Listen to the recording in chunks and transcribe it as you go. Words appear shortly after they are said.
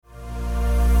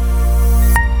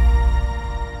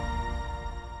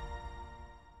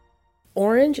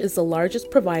Ornge is the largest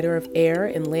provider of air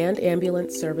and land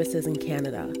ambulance services in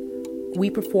Canada. We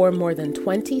perform more than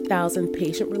 20,000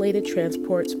 patient-related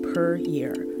transports per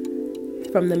year.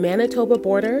 From the Manitoba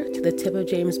border to the tip of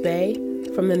James Bay,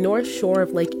 from the north shore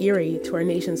of Lake Erie to our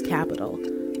nation's capital,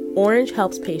 Ornge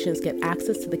helps patients get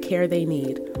access to the care they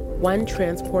need, one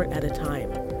transport at a time.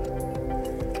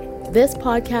 This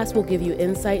podcast will give you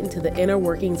insight into the inner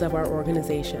workings of our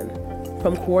organization,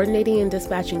 from coordinating and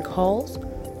dispatching calls,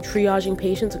 triaging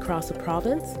patients across the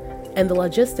province, and the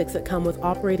logistics that come with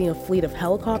operating a fleet of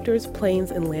helicopters, planes,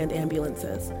 and land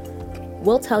ambulances.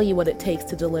 We'll tell you what it takes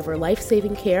to deliver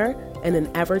life-saving care in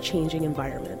an ever-changing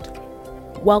environment.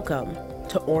 Welcome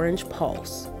to Ornge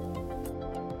Pulse.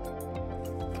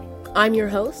 I'm your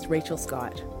host, Rachel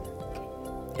Scott.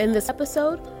 In this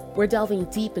episode, we're delving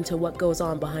deep into what goes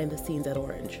on behind the scenes at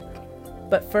Ornge.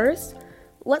 But first,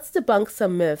 let's debunk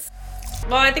some myths.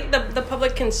 Well, I think the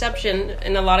public conception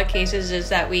in a lot of cases is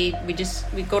that we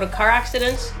go to car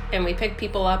accidents and we pick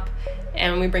people up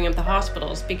and we bring them to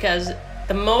hospitals, because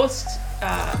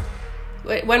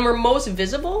when we're most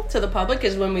visible to the public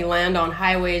is when we land on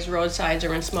highways, roadsides,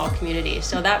 or in small communities.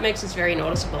 So that makes us very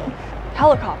noticeable.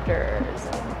 Helicopters,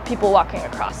 people walking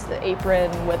across the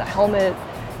apron with a helmet,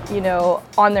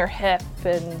 on their hip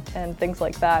and things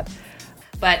like that.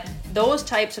 But those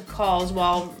types of calls,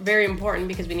 while very important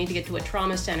because we need to get to a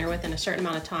trauma center within a certain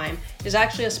amount of time, is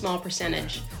actually a small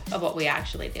percentage of what we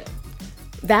actually do.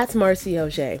 That's Marcy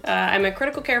Auger. I'm a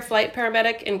critical care flight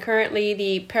paramedic and currently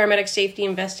the Paramedic Safety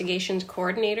Investigations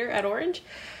Coordinator at Ornge.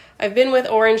 I've been with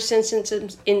Ornge since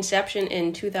its inception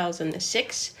in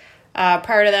 2006.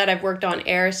 Prior to that, I've worked on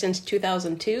air since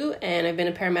 2002, and I've been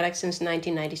a paramedic since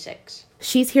 1996.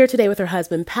 She's here today with her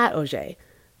husband, Pat Auger,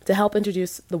 to help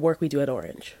introduce the work we do at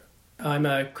Ornge. I'm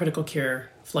a critical care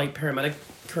flight paramedic,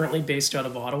 currently based out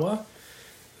of Ottawa.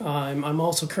 I'm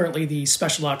also currently the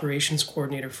Special Operations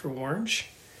Coordinator for Ornge.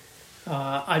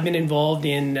 I've been involved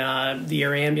in the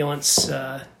air ambulance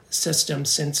system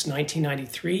since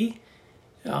 1993,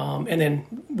 and then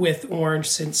with Ornge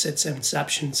since its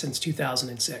inception since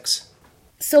 2006.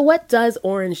 So what does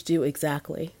Ornge do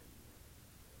exactly?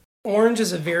 Ornge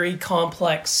is a very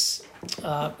complex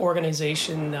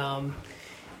organization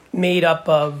made up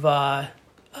of a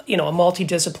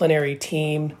multidisciplinary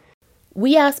team.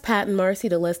 We asked Pat and Marcy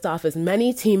to list off as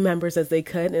many team members as they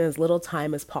could in as little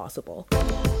time as possible.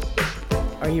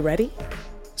 Are you ready?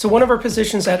 So one of our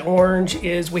positions at Ornge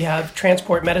is we have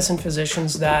transport medicine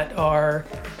physicians that are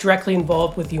directly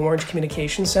involved with the Ornge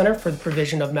Communication Center for the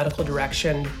provision of medical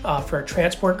direction for our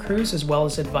transport crews, as well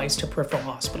as advice to peripheral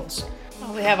hospitals.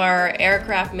 We have our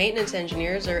aircraft maintenance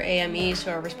engineers, or AMEs,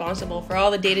 who are responsible for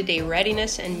all the day-to-day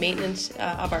readiness and maintenance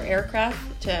of our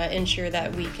aircraft to ensure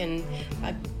that we can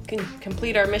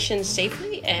complete our missions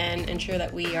safely and ensure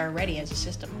that we are ready as a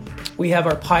system. We have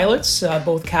our pilots,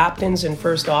 both captains and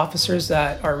first officers,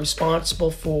 that are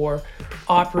responsible for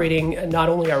operating not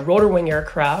only our rotor wing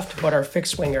aircraft, but our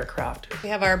fixed wing aircraft. We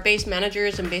have our base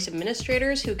managers and base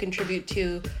administrators who contribute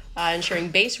to ensuring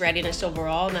base readiness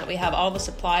overall, and that we have all the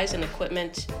supplies and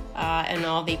equipment and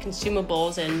all the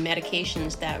consumables and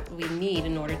medications that we need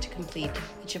in order to complete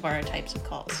each of our types of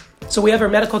calls. So we have our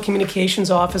medical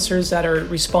communications officers that are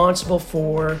responsible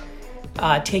for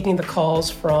taking the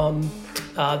calls from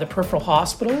the peripheral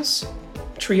hospitals,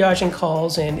 triaging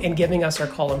calls, and giving us our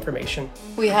call information.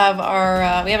 We have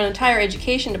we have an entire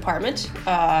education department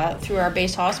through our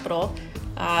base hospital,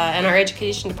 and our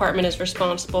education department is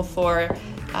responsible for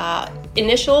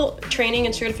initial training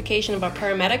and certification of our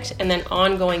paramedics, and then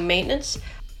ongoing maintenance.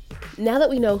 Now that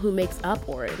we know who makes up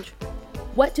Ornge,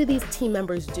 what do these team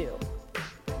members do?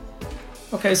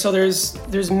 Okay, so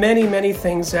there's many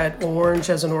things that Ornge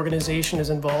as an organization is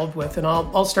involved with, and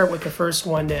I'll start with the first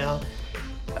one now,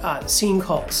 scene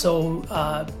calls. So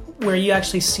where you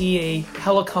actually see a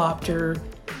helicopter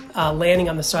landing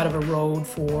on the side of a road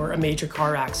for a major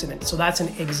car accident. So that's an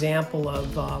example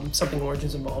of something Ornge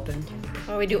is involved in.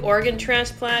 We do organ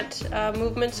transplant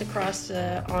movements across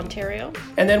Ontario.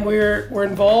 And then we're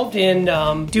involved in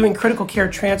doing critical care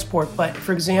transport, but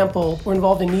for example, we're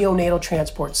involved in neonatal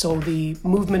transport, so the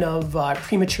movement of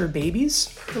premature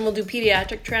babies. And we'll do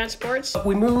pediatric transports.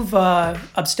 We move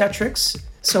obstetrics,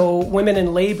 so women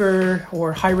in labor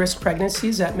or high-risk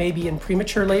pregnancies that may be in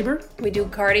premature labor. We do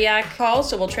cardiac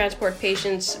calls, so we'll transport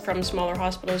patients from smaller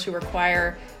hospitals who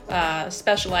require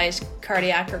specialized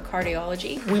cardiac or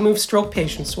cardiology. We move stroke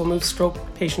patients. We'll move stroke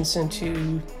patients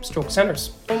into stroke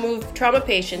centers. We'll move trauma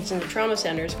patients into trauma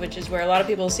centers, which is where a lot of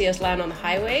people see us land on the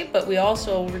highway, but we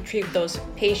also retrieve those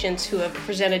patients who have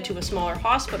presented to a smaller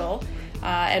hospital,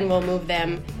 and we'll move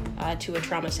them to a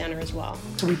trauma center as well.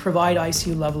 So we provide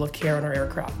ICU level of care on our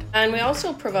aircraft. And we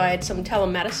also provide some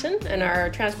telemedicine, and our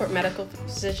transport medical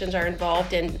physicians are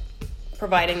involved in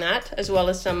providing that, as well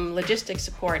as some logistics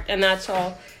support, and that's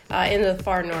all in the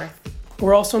far north.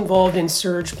 We're also involved in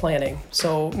surge planning,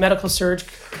 so medical surge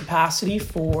capacity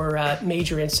for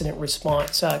major incident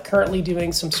response. Currently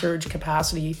doing some surge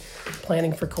capacity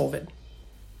planning for COVID.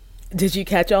 Did you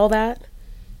catch all that?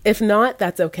 If not,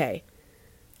 that's okay.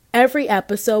 Every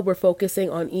episode, we're focusing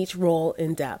on each role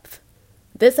in depth.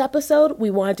 This episode, we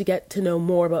wanted to get to know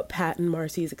more about Pat and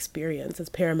Marcy's experience as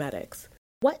paramedics.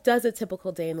 What does a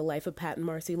typical day in the life of Pat and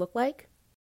Marcy look like?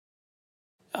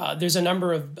 There's a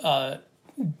number of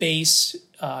base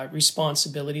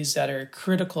responsibilities that are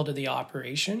critical to the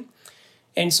operation.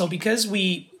 And so because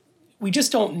we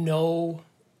just don't know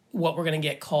what we're going to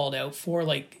get called out for,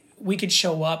 like we could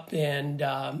show up and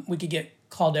we could get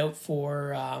called out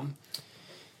for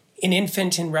an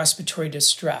infant in respiratory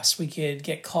distress. We could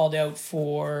get called out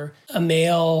for a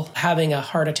male having a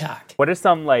heart attack. What are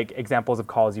some like examples of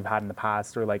calls you've had in the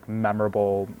past or like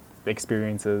memorable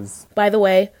experiences? By the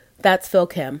way, that's Phil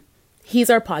Kim.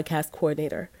 He's our podcast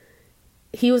coordinator.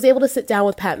 He was able to sit down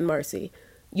with Pat and Marcy.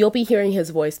 You'll be hearing his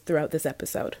voice throughout this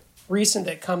episode. Recent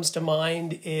that comes to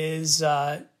mind is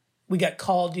we got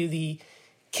called to the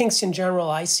Kingston General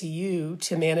ICU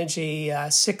to manage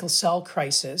a sickle cell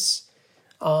crisis.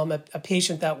 A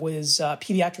patient that was a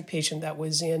pediatric patient that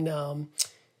was in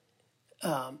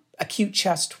acute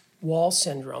chest wall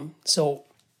syndrome, so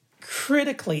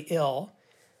critically ill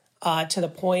to the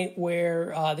point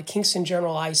where the Kingston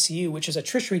General ICU, which is a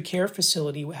tertiary care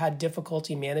facility, had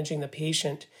difficulty managing the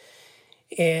patient.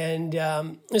 And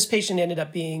this patient ended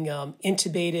up being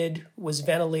intubated, was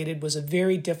ventilated, was a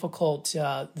very difficult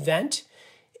vent,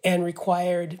 and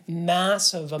required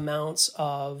massive amounts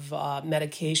of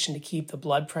medication to keep the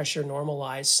blood pressure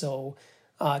normalized. So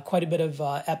quite a bit of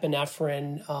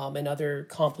epinephrine and other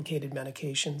complicated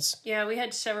medications. Yeah, we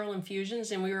had several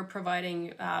infusions, and we were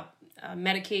providing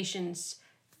medication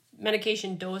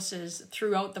doses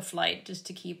throughout the flight just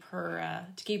to keep her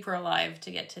alive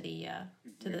to get to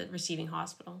the receiving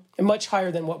hospital. And much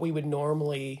higher than what we would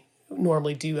normally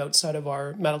do outside of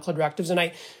our medical directives. And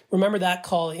I remember that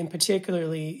call in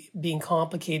particularly being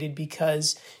complicated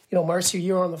because, Marcy,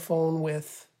 you were on the phone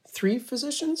with 3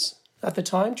 physicians at the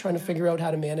time trying to figure out how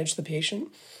to manage the patient.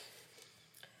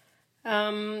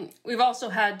 We've also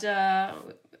had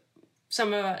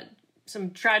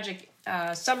some tragic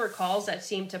summer calls that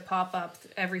seem to pop up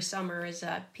every summer is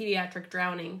pediatric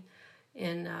drowning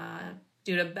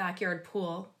due to backyard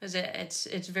pool.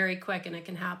 It's very quick and it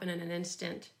can happen in an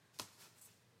instant.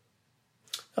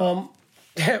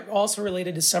 Also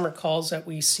related to summer calls that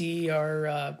we see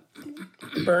are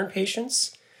burn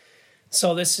patients.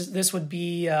 So this would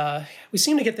be we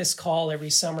seem to get this call every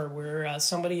summer where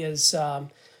somebody has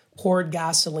poured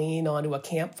gasoline onto a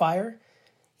campfire,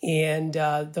 and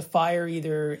the fire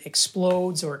either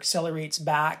explodes or accelerates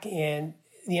back, and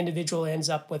the individual ends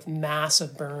up with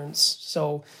massive burns.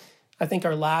 So I think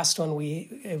our last one,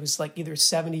 it was like either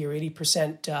 70 or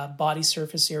 80% body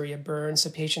surface area burns. The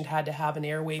patient had to have an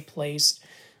airway placed,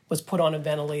 was put on a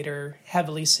ventilator,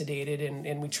 heavily sedated,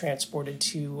 and we transported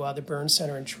to the burn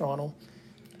center in Toronto.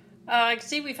 I can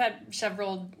see we've had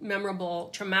several memorable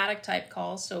traumatic type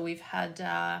calls. So we've had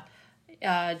to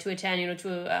attend,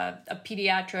 to a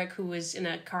pediatric who was in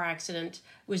a car accident,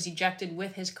 was ejected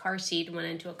with his car seat, went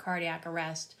into a cardiac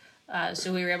arrest.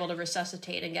 So we were able to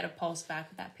resuscitate and get a pulse back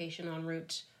with that patient en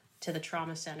route to the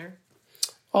trauma center.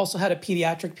 Also had a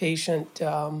pediatric patient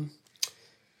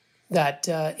that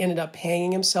ended up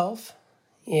hanging himself.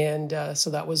 And so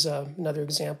that was another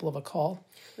example of a call.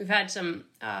 We've had some,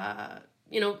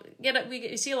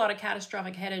 we see a lot of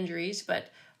catastrophic head injuries, but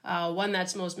one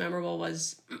that's most memorable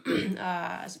was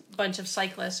a bunch of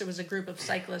cyclists. There was a group of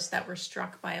cyclists that were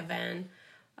struck by a van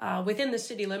within the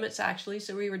city limits, actually.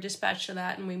 So we were dispatched to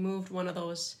that, and we moved one of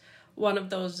those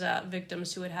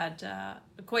victims who had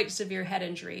quite severe head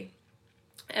injury,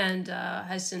 and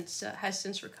has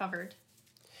since recovered.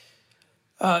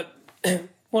 One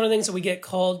of the things that we get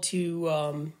called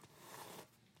to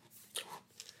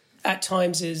at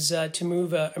times is to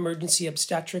move emergency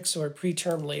obstetrics or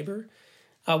preterm labor.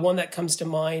 One that comes to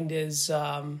mind is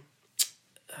a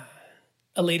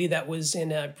lady that was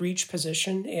in a breech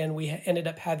position, and we ended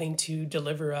up having to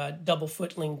deliver a double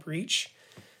footling breech.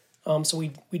 So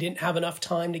we didn't have enough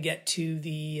time to get to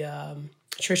the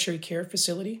tertiary care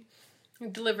facility.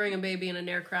 Delivering a baby in an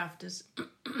aircraft is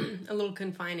a little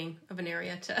confining of an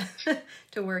area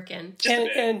to work in.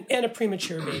 And a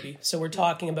premature baby. So we're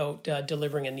talking about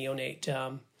delivering a neonate.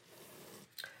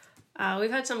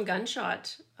 We've had some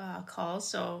gunshot calls.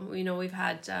 So, we've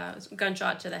had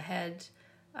gunshot to the head,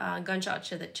 gunshot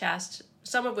to the chest,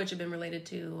 some of which have been related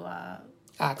to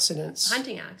accidents,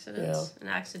 hunting accidents, and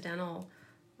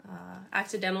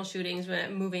accidental shootings,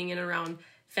 moving in around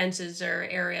fences or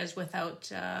areas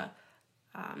without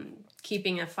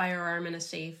keeping a firearm in a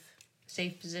safe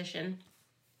position.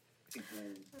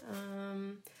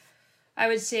 I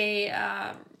would say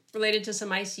related to some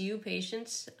ICU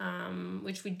patients,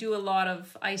 which we do a lot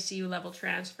of ICU level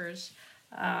transfers.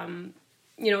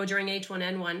 During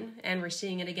H1N1, and we're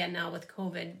seeing it again now with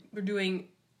COVID, we're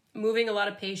moving a lot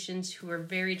of patients who are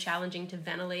very challenging to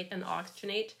ventilate and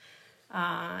oxygenate.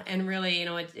 And really,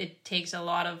 it takes a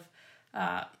lot of,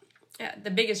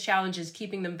 the biggest challenge is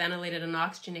keeping them ventilated and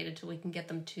oxygenated till we can get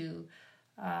them to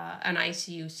an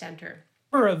ICU center.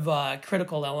 Number of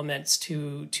critical elements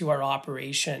to our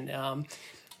operation.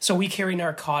 So we carry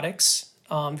narcotics,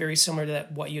 very similar to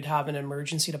what you'd have in an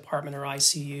emergency department or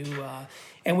ICU.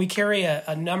 And we carry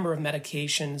a number of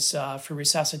medications for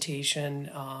resuscitation,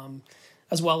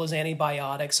 as well as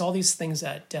antibiotics, all these things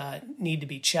that need to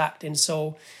be checked. And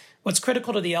so what's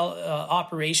critical to the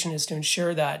operation is to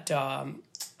ensure that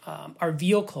our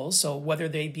vehicles, so whether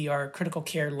they be our critical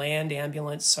care land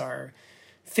ambulance, our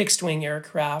fixed wing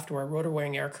aircraft, or our rotor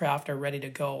wing aircraft, are ready to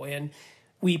go. And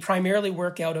we primarily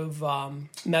work out of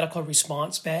medical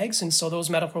response bags, and so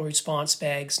those medical response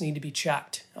bags need to be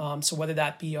checked. So whether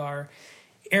that be our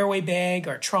airway bag,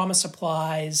 our trauma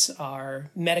supplies, our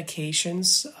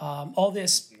medications, all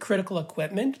this critical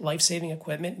equipment, life-saving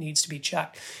equipment, needs to be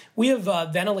checked. We have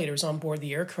ventilators on board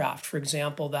the aircraft, for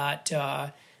example, that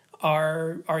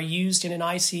are used in an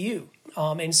ICU.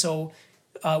 And so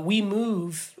we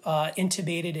move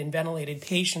intubated and ventilated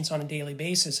patients on a daily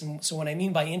basis. And so what I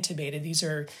mean by intubated, these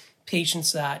are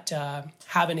patients that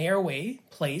have an airway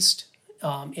placed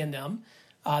in them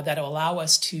that will allow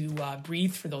us to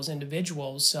breathe for those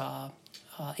individuals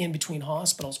in between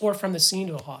hospitals or from the scene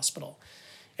to a hospital.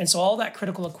 And so all that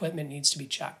critical equipment needs to be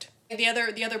checked. The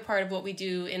other part of what we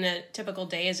do in a typical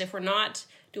day is, if we're not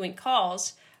doing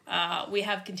calls, we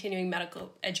have continuing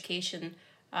medical education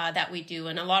that we do,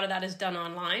 and a lot of that is done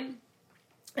online.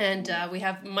 And we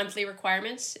have monthly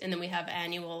requirements, and then we have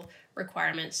annual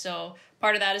requirements. So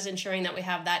part of that is ensuring that we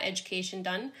have that education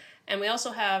done. And we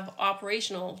also have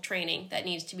operational training that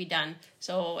needs to be done.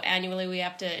 So annually we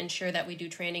have to ensure that we do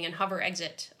training and hover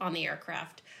exit on the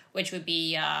aircraft, which would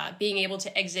be being able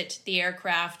to exit the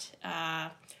aircraft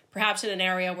perhaps in an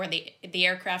area where the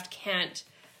aircraft can't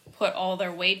put all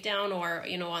their weight down, or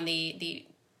on the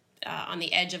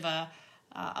edge of a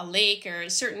lake, or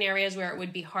certain areas where it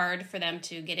would be hard for them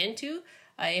to get into.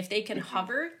 If they can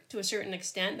hover to a certain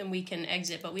extent, then we can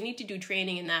exit. But we need to do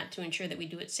training in that to ensure that we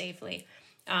do it safely.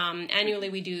 Annually,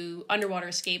 we do underwater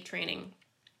escape training,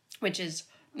 which is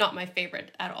not my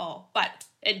favorite at all. But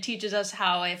it teaches us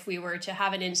how, if we were to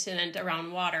have an incident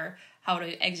around water, how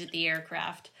to exit the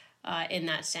aircraft in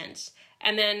that sense.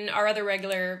 And then our other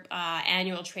regular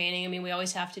annual training, we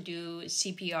always have to do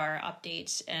CPR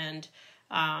updates and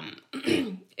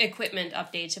equipment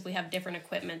updates if we have different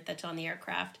equipment that's on the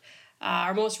aircraft.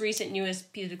 Our most recent,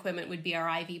 newest piece of equipment would be our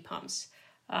IV pumps.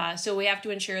 So we have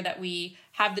to ensure that we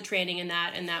have the training in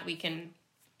that, and that we can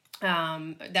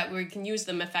use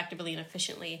them effectively and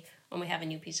efficiently when we have a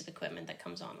new piece of equipment that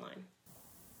comes online.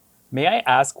 May I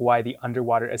ask why the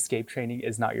underwater escape training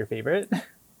is not your favorite?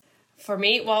 For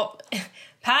me, well,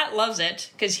 Pat loves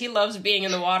it because he loves being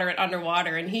in the water and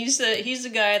underwater, and he's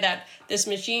the guy that this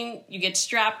machine, you get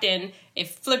strapped in,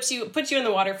 it puts you in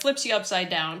the water, flips you upside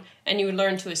down, and you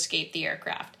learn to escape the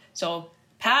aircraft. So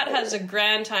Pat has a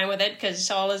grand time with it because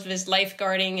it's all of his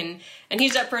lifeguarding, and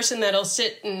he's that person that'll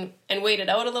sit and wait it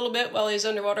out a little bit while he's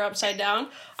underwater upside down.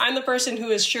 I'm the person who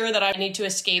is sure that I need to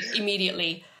escape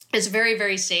immediately. It's very,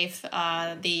 very safe.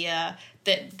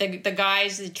 The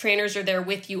guys, the trainers are there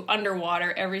with you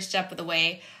underwater every step of the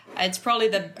way. It's probably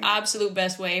the absolute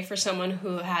best way for someone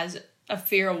who has a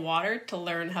fear of water to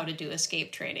learn how to do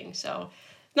escape training. So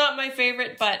not my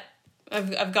favorite, but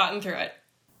I've gotten through it.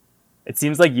 It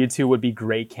seems like you two would be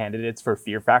great candidates for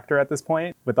Fear Factor at this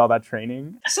point with all that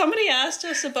training. Somebody asked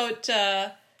us about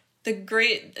the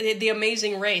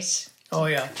Amazing Race. Oh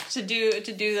yeah. To do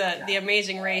the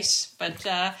Amazing Race, but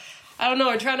I don't know.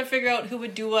 We're trying to figure out who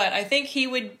would do what. I think he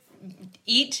would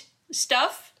eat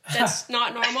stuff that's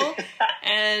not normal,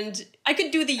 and I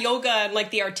could do the yoga and like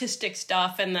the artistic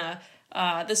stuff and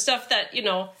the stuff that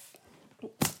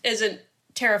isn't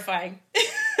terrifying.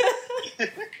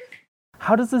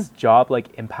 How does this job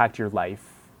impact your life?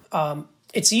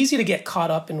 It's easy to get caught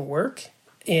up in work,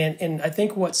 and I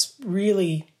think what's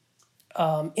really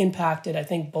impacted, I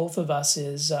think, both of us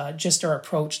is just our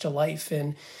approach to life.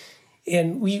 And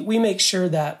we make sure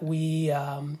that we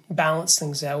balance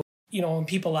things out. You know, when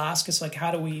people ask us, like,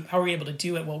 how are we able to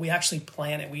do it? Well, we actually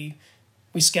plan it. We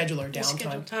schedule our downtime.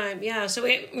 Schedule time, yeah. So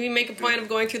we make a point of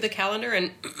going through the calendar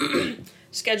and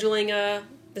scheduling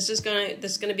this is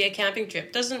gonna be a camping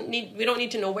trip. We don't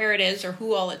need to know where it is or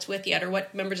who all it's with yet or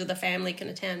what members of the family can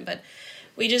attend, but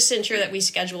we just ensure that we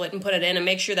schedule it and put it in and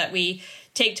make sure that we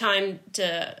take time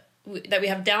that we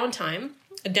have downtime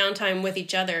with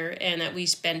each other, and that we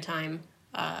spend time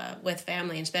with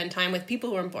family and spend time with people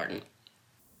who are important.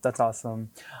 That's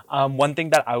awesome. One thing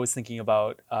that I was thinking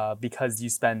about, because you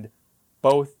spend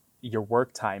both your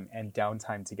work time and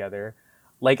downtime together,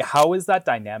 like, how is that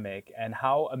dynamic, and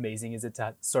how amazing is it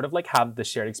to sort of like have the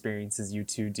shared experiences you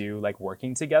two do, like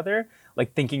working together,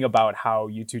 like thinking about how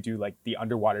you two do like the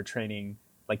underwater training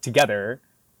like together,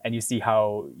 and you see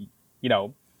how, you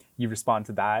know, you respond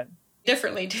to that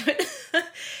differently to it.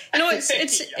 You know,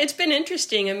 it's been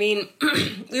interesting. I mean,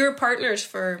 we were partners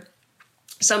for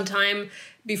some time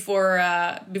before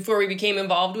we became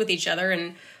involved with each other,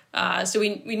 and so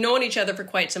we've known each other for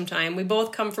quite some time. We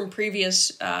both come from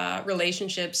previous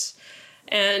relationships,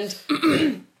 and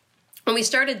when we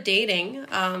started dating,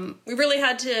 we really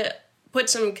had to put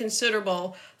some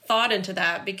considerable thought into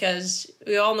that, because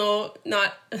we all know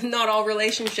not all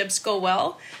relationships go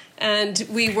well, and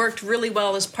we worked really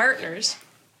well as partners,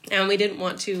 and we didn't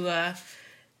want to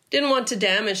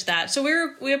damage that.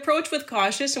 So we approached with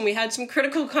cautious, and we had some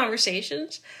critical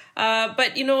conversations.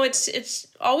 But you know, it's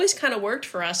always kind of worked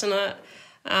for us,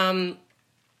 and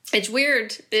it's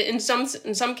weird in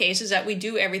some cases that we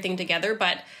do everything together.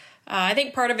 But I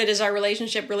think part of it is our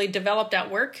relationship really developed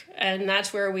at work, and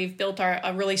that's where we've built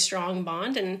a really strong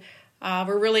bond, and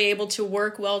we're really able to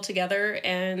work well together,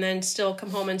 and then still come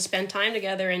home and spend time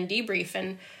together and debrief.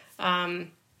 And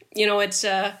you know,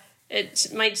 it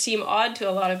might seem odd to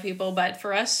a lot of people, but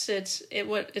for us, it's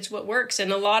what works.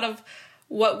 And a lot of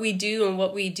what we do and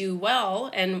what we do well,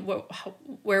 and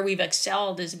where we've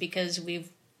excelled, is because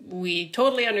we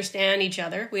totally understand each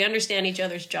other. We understand each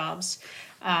other's jobs.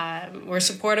 We're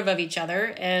supportive of each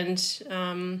other, and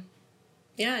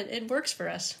it works for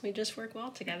us. We just work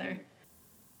well together.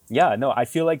 Yeah, no, I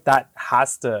feel like that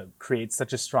has to create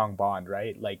such a strong bond,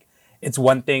 right? Like, it's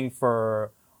one thing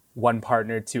for one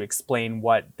partner to explain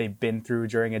what they've been through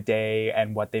during a day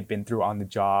and what they've been through on the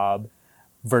job,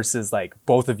 versus like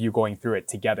both of you going through it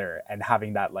together and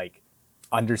having that like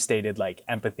understated like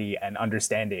empathy and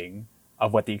understanding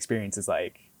of what the experience is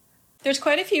like. There's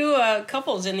quite a few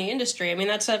couples in the industry. I mean,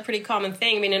 that's a pretty common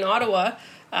thing. I mean, in Ottawa,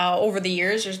 over the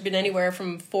years, there's been anywhere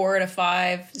from 4 to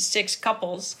 5, 6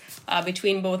 couples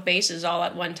between both bases all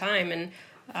at one time. And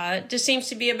it just seems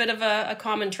to be a bit of a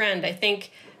common trend. I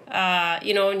think,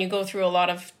 you know, when you go through a lot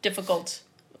of difficult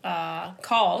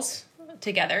calls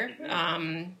together,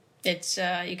 it's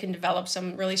you can develop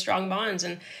some really strong bonds.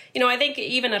 And, you know, I think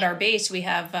even at our base, we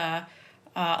have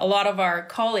a lot of our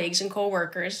colleagues and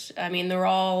coworkers. I mean, they're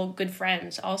all good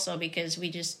friends also, because we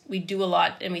do a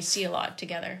lot and we see a lot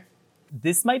together.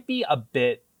 This might be a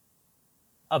bit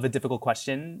of a difficult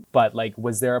question, but like,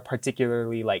 was there a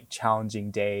particularly like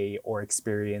challenging day or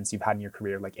experience you've had in your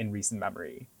career, like in recent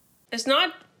memory? It's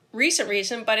not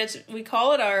recent, but we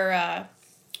call it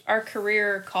our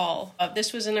career call.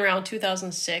 This was in around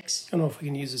 2006. I don't know if we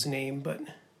can use his name, but...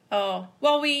 Oh,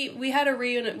 well, we had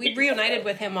we reunited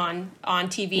with him on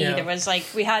TV. Yeah. There was like,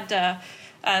 we had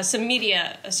some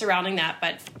media surrounding that,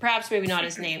 but perhaps maybe not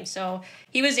his name. So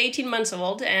he was 18 months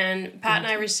old, and Pat and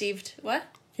I received, what?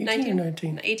 19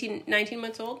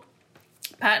 months old.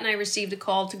 Pat and I received a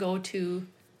call to go to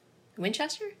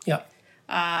Winchester. Yeah.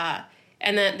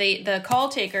 And then the call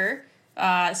taker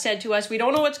said to us, "We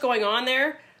don't know what's going on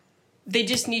there. They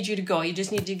just need you to go. You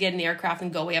just need to get in the aircraft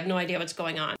and go. We have no idea what's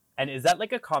going on." And is that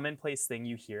like a commonplace thing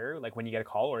you hear, like when you get a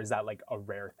call, or is that like a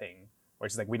rare thing where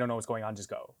it's like, we don't know what's going on, just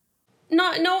go?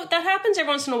 No, that happens every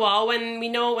once in a while when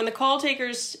the call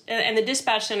takers and the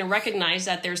dispatch center recognize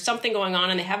that there's something going on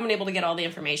and they haven't been able to get all the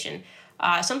information.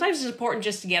 Sometimes it's important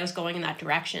just to get us going in that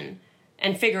direction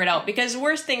and figure it out, because the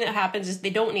worst thing that happens is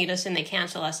they don't need us and they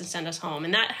cancel us and send us home.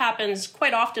 And that happens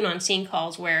quite often on scene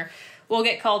calls, where we'll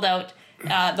get called out.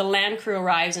 The land crew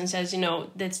arrives and says, you know,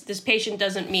 this patient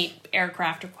doesn't meet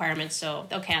aircraft requirements, so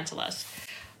they'll cancel us.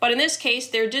 But in this case,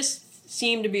 there just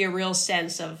seemed to be a real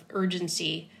sense of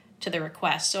urgency to the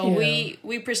request. So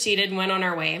we proceeded and went on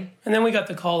our way. And then we got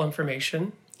the call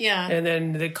information. Yeah. And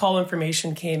then the call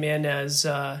information came in as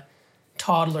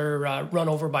toddler run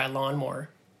over by a lawnmower.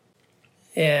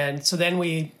 And so then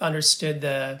we understood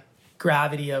the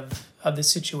gravity of the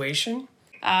situation.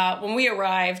 When we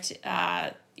arrived,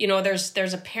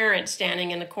 there's a parent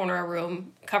standing in the corner of a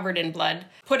room covered in blood,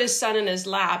 put his son in his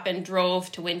lap and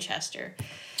drove to Winchester.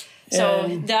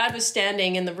 So Dad was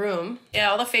standing in the room.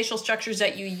 Yeah, all the facial structures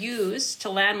that you use to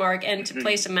landmark and to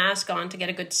place a mask on to get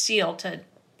a good seal to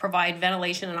provide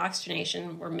ventilation and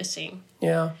oxygenation were missing.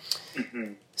 Yeah.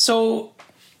 So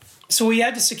we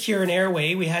had to secure an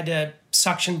airway. We had to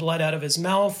suction blood out of his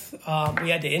mouth. We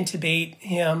had to intubate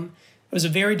him. It was a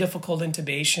very difficult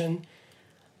intubation.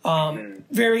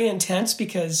 Very intense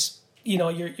because,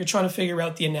 you're trying to figure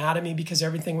out the anatomy because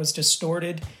everything was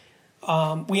distorted.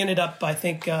 We ended up, I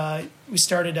think, we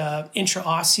started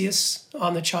intraosseous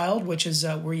on the child, which is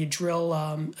where you drill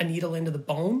a needle into the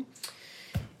bone.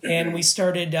 And we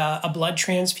started a blood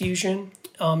transfusion.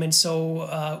 And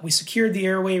so we secured the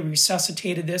airway,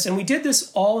 resuscitated this, and we did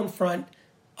this all in front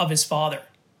of his father,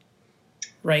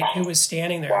 right, who was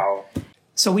standing there. Wow.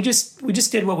 So we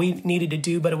just did what we needed to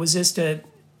do, but it was just a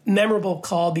memorable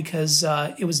call because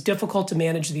it was difficult to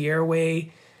manage the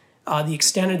airway, the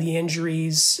extent of the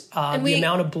injuries, the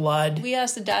amount of blood. We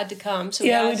asked the dad to come. So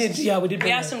we did. Yeah, we did.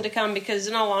 We asked him to come because,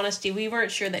 in all honesty, we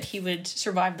weren't sure that he would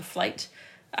survive the flight,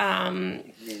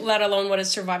 let alone what his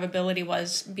survivability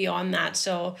was beyond that.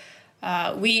 So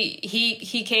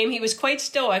he came. He was quite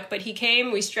stoic, but he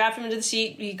came. We strapped him into the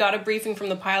seat. He got a briefing from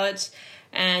the pilots,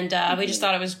 and we just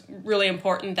thought it was really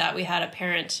important that we had a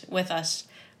parent with us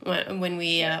when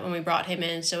we brought him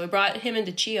in. So we brought him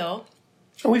into CHEO.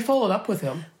 And we followed up with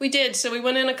him. We did. So we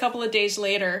went in a couple of days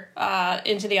later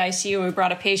into the ICU, and we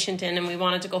brought a patient in, and we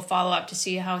wanted to go follow up to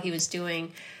see how he was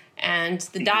doing. And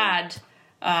the dad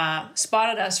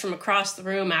spotted us from across the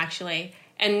room, actually,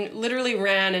 and literally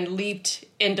ran and leaped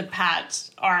into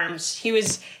Pat's arms.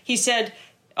 He said,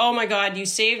 "Oh my God, you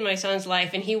saved my son's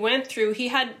life." And he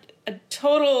had a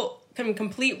total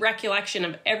complete recollection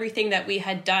of everything that we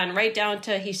had done, right down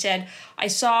to, he said, "I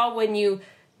saw when you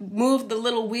moved the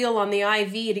little wheel on the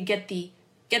IV to get the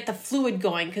fluid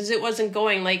going because it wasn't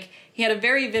going." Like, he had a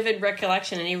very vivid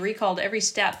recollection, and he recalled every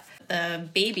step. The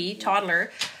baby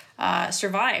toddler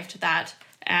survived that,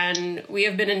 and we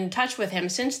have been in touch with him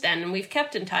since then, and we've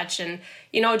kept in touch. And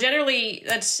generally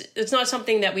it's not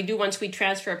something that we do once we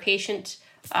transfer a patient.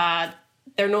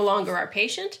 They're no longer our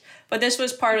patient, but this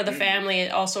was part of the family.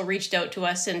 It also reached out to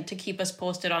us and to keep us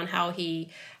posted on how he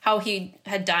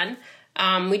had done.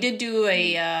 We did do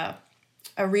a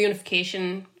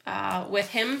reunification with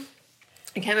him.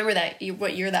 I can't remember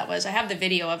what year that was. I have the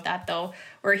video of that, though,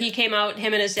 where him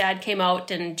and his dad came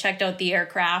out and checked out the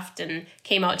aircraft and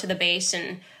came out to the base.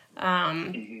 And,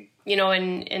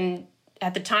 and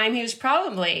at the time he was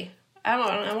probably,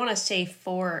 I want to say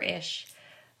 4-ish.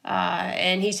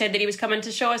 And he said that he was coming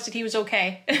to show us that he was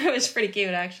okay. It was pretty cute,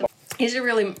 actually. He's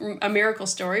a miracle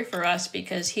story for us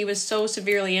because he was so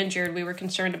severely injured. We were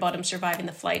concerned about him surviving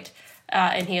the flight,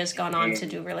 and he has gone on to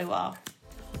do really well.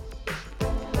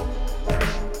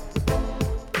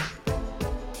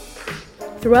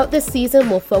 Throughout this season,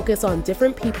 we'll focus on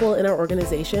different people in our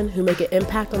organization who make an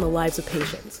impact on the lives of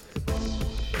patients.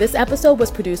 This episode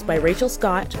was produced by Rachel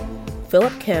Scott,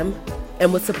 Philip Kim,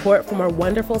 and with support from our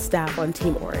wonderful staff on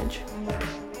Team Orange.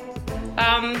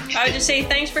 I would just say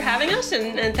thanks for having us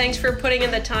and thanks for putting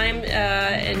in the time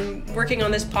and working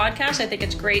on this podcast. I think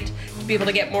it's great to be able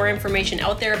to get more information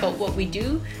out there about what we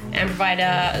do and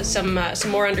provide some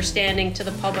more understanding to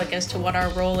the public as to what our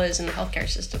role is in the healthcare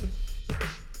system.